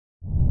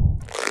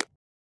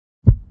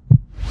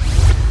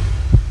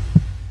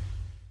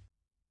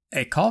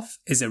A cough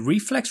is a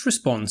reflex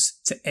response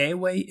to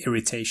airway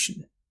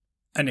irritation.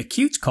 An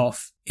acute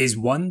cough is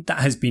one that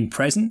has been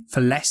present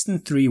for less than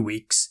 3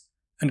 weeks,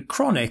 and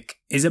chronic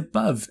is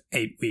above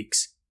 8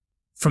 weeks.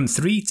 From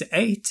 3 to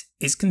 8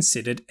 is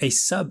considered a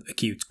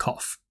subacute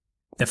cough.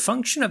 The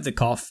function of the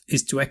cough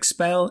is to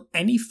expel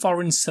any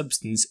foreign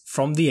substance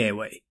from the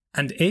airway,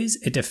 and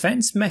is a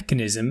defense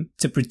mechanism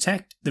to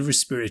protect the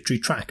respiratory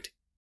tract.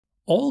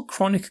 All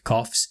chronic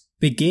coughs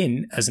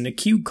begin as an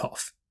acute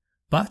cough,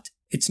 but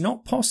it's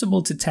not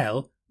possible to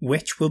tell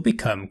which will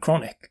become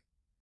chronic.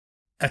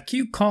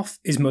 Acute cough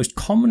is most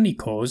commonly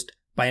caused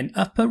by an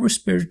upper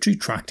respiratory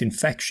tract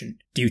infection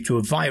due to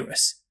a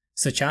virus,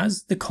 such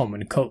as the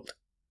common cold,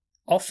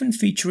 often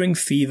featuring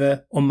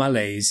fever or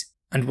malaise,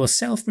 and will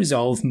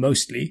self-resolve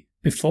mostly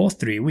before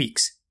 3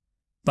 weeks.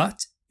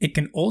 But it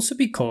can also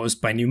be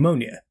caused by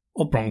pneumonia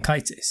or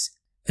bronchitis,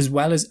 as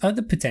well as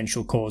other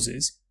potential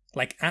causes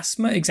like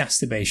asthma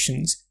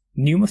exacerbations,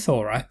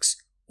 pneumothorax,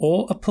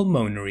 or a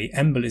pulmonary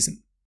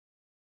embolism.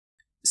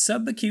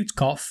 Subacute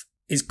cough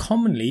is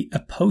commonly a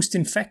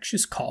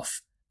post-infectious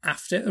cough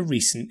after a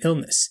recent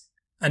illness,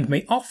 and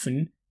may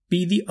often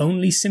be the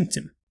only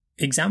symptom.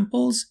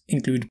 Examples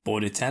include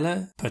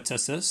Bordetella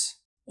pertussis,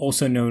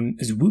 also known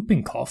as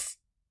whooping cough,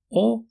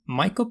 or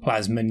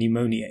Mycoplasma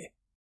pneumoniae.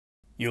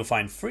 You'll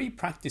find free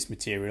practice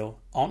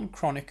material on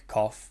chronic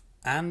cough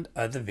and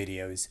other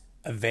videos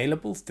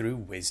available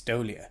through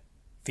Wisdolia,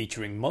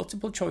 featuring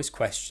multiple choice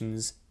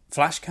questions,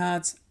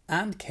 flashcards,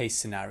 and case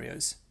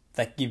scenarios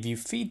that give you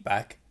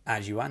feedback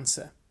as you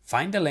answer.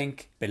 Find a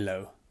link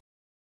below.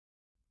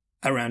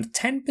 Around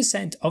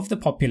 10% of the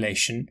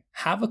population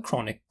have a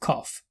chronic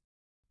cough.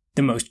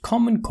 The most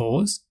common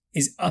cause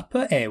is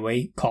upper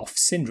airway cough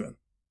syndrome,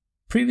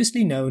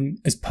 previously known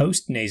as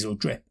post-nasal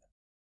drip.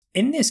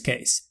 In this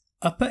case,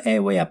 upper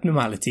airway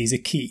abnormalities are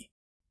key,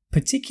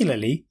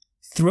 particularly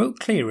throat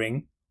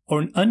clearing or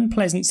an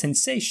unpleasant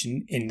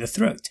sensation in the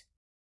throat.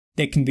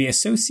 There can be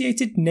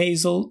associated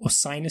nasal or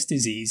sinus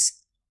disease,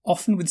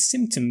 often with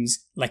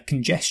symptoms like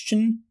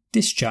congestion,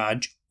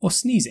 discharge, or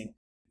sneezing.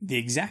 The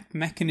exact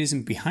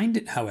mechanism behind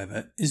it,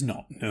 however, is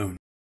not known.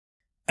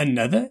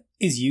 Another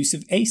is use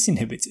of ACE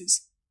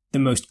inhibitors. The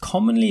most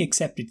commonly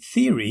accepted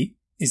theory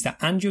is that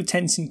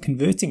angiotensin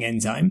converting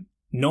enzyme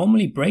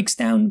normally breaks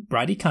down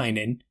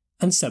bradykinin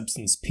and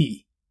substance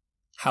P.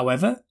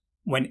 However,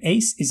 when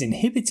ACE is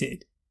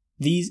inhibited,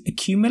 these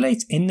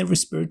accumulate in the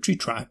respiratory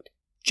tract,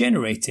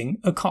 generating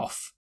a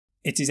cough.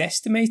 It is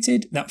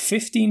estimated that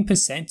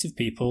 15% of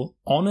people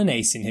on an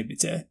ACE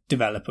inhibitor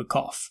develop a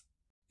cough.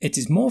 It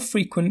is more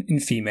frequent in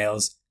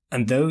females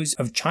and those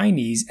of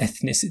Chinese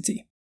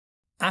ethnicity.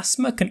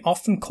 Asthma can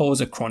often cause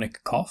a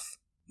chronic cough,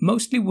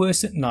 mostly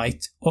worse at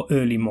night or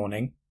early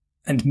morning,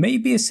 and may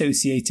be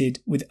associated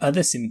with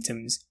other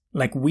symptoms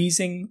like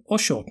wheezing or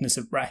shortness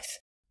of breath.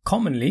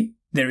 Commonly,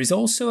 there is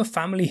also a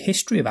family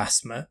history of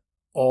asthma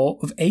or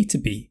of A to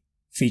B,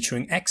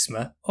 featuring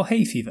eczema or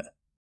hay fever.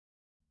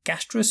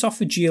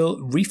 Gastroesophageal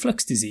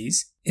reflux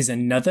disease is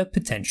another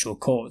potential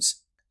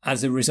cause,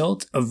 as a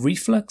result of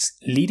reflux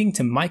leading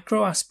to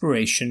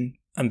microaspiration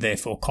and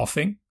therefore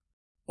coughing,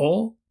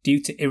 or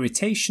due to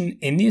irritation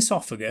in the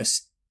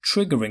esophagus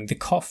triggering the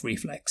cough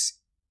reflex,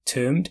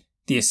 termed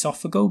the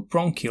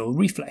esophagobronchial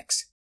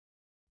reflex.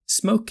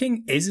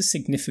 Smoking is a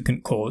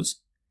significant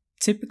cause,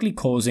 typically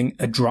causing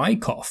a dry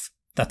cough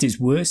that is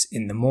worse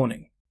in the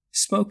morning.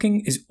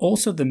 Smoking is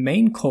also the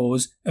main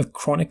cause of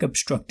chronic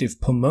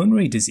obstructive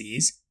pulmonary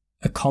disease,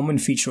 a common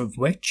feature of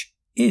which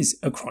is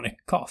a chronic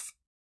cough.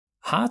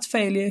 Heart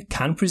failure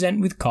can present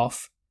with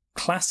cough,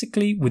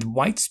 classically with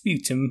white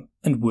sputum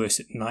and worse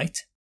at night.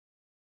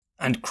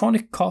 And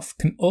chronic cough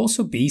can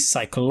also be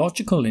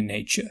psychological in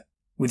nature,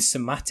 with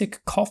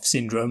somatic cough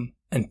syndrome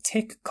and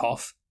tick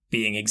cough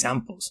being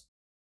examples.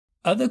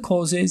 Other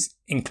causes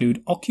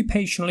include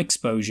occupational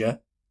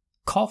exposure,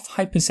 cough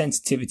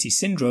hypersensitivity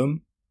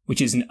syndrome, which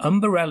is an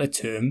umbrella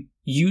term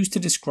used to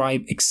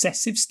describe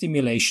excessive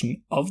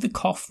stimulation of the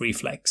cough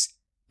reflex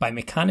by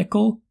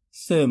mechanical,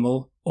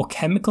 thermal, or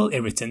chemical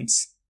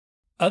irritants.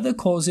 Other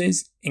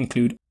causes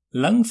include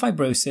lung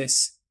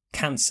fibrosis,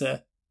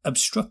 cancer,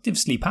 obstructive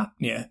sleep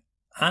apnea,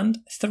 and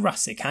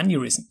thoracic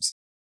aneurysms.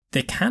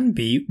 There can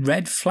be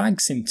red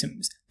flag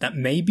symptoms that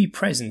may be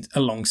present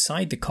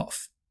alongside the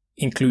cough,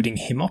 including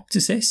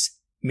hemoptysis,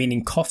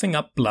 meaning coughing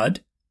up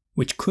blood,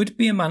 which could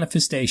be a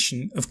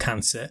manifestation of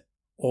cancer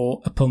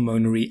or a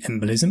pulmonary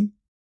embolism,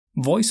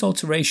 voice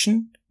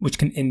alteration, which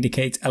can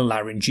indicate a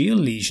laryngeal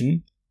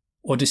lesion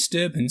or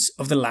disturbance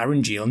of the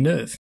laryngeal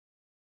nerve.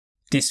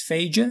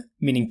 Dysphagia,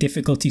 meaning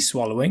difficulty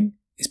swallowing,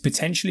 is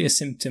potentially a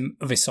symptom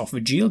of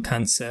esophageal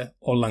cancer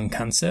or lung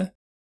cancer,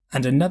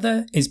 and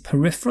another is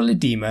peripheral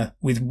edema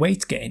with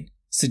weight gain,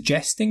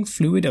 suggesting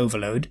fluid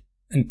overload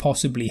and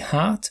possibly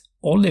heart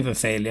or liver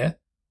failure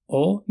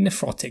or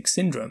nephrotic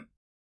syndrome.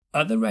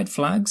 Other red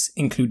flags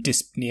include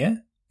dyspnea,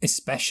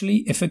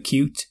 especially if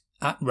acute,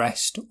 at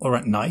rest or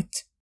at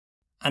night,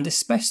 and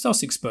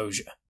asbestos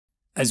exposure,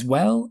 as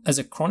well as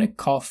a chronic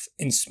cough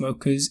in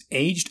smokers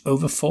aged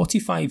over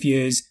 45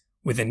 years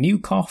with a new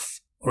cough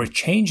or a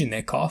change in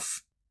their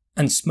cough,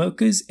 and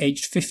smokers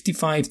aged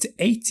 55 to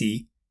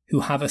 80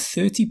 who have a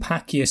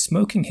 30-pack year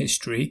smoking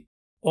history,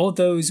 or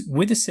those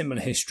with a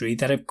similar history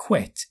that have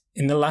quit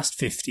in the last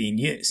 15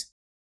 years.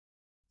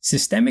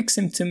 Systemic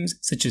symptoms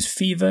such as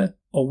fever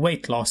or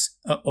weight loss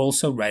are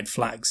also red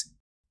flags.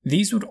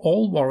 These would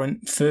all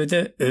warrant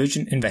further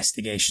urgent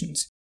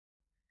investigations.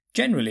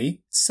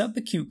 Generally,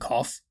 subacute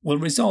cough will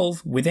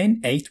resolve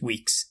within 8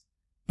 weeks,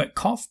 but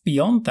cough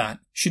beyond that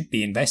should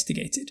be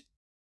investigated.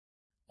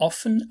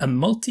 Often a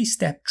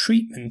multi-step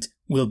treatment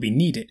will be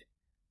needed,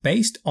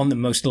 based on the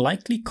most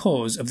likely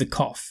cause of the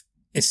cough,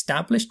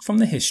 established from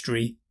the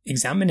history,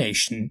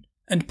 examination,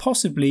 and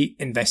possibly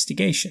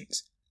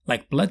investigations,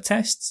 like blood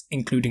tests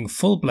including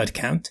full blood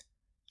count,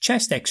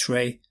 chest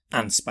x-ray,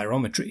 and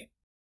spirometry.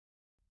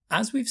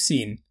 As we've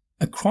seen,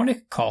 a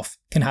chronic cough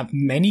can have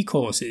many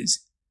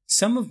causes,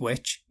 some of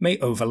which may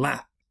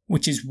overlap,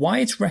 which is why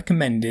it's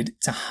recommended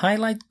to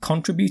highlight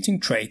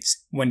contributing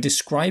traits when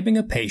describing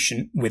a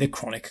patient with a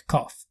chronic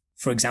cough.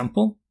 For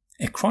example,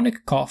 a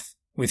chronic cough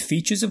with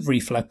features of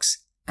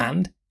reflux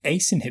and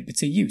ACE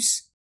inhibitor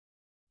use.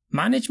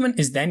 Management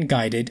is then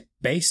guided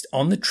based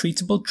on the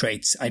treatable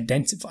traits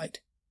identified.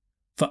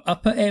 For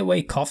upper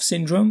airway cough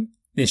syndrome,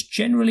 this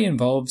generally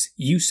involves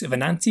use of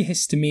an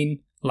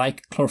antihistamine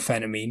like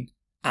chlorpheniramine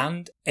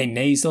and a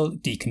nasal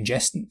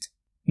decongestant.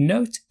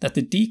 Note that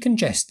the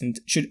decongestant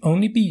should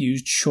only be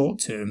used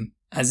short-term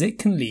as it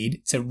can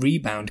lead to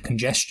rebound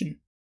congestion.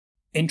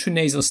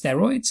 Intranasal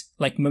steroids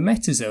like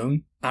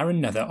mometasone are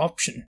another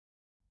option.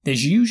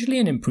 There's usually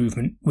an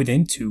improvement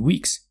within 2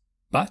 weeks,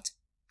 but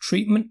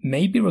treatment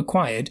may be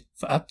required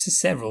for up to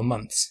several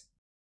months.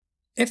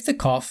 If the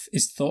cough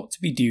is thought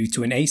to be due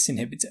to an ACE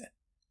inhibitor,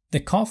 the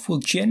cough will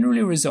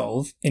generally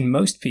resolve in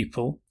most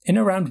people in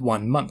around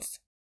 1 month.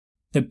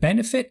 The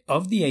benefit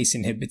of the ACE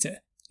inhibitor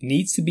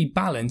needs to be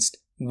balanced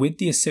with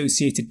the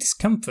associated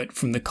discomfort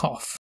from the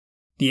cough.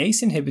 The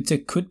ACE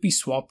inhibitor could be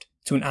swapped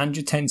to an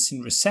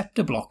angiotensin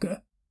receptor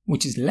blocker,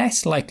 which is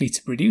less likely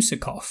to produce a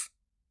cough,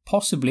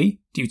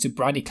 possibly due to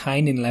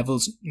bradykinin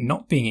levels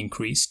not being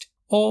increased,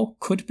 or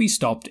could be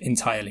stopped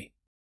entirely.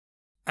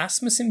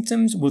 Asthma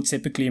symptoms will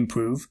typically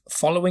improve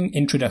following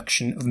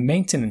introduction of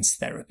maintenance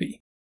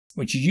therapy,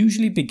 which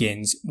usually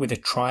begins with a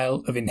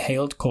trial of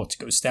inhaled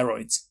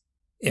corticosteroids.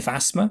 If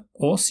asthma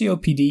or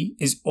COPD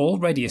is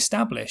already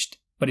established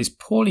but is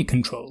poorly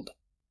controlled,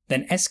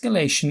 then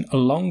escalation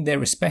along their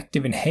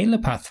respective inhaler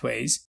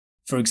pathways,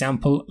 for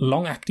example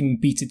long-acting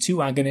beta-2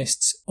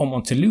 agonists or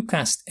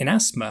montelukast in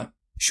asthma,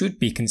 should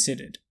be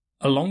considered,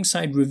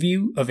 alongside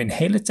review of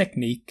inhaler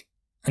technique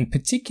and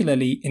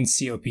particularly in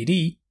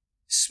COPD,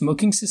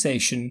 smoking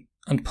cessation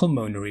and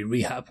pulmonary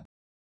rehab.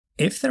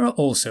 If there are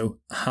also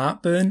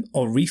heartburn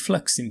or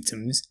reflux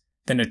symptoms,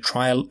 then a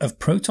trial of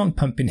proton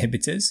pump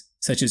inhibitors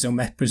such as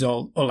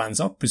omeprazole or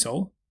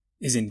lansoprazole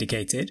is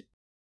indicated,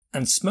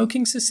 and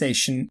smoking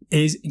cessation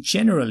is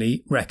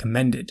generally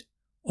recommended,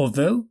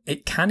 although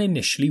it can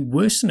initially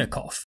worsen a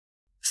cough,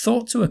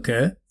 thought to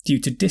occur due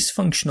to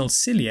dysfunctional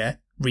cilia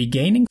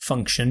regaining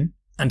function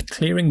and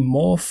clearing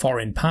more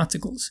foreign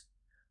particles,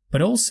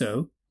 but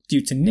also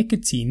due to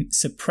nicotine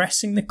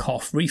suppressing the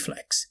cough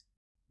reflex.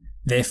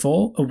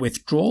 Therefore, a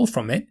withdrawal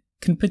from it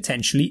can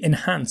potentially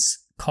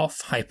enhance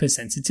cough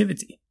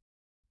hypersensitivity.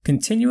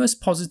 Continuous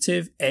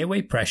positive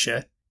airway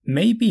pressure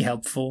may be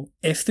helpful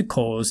if the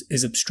cause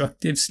is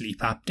obstructive sleep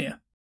apnea.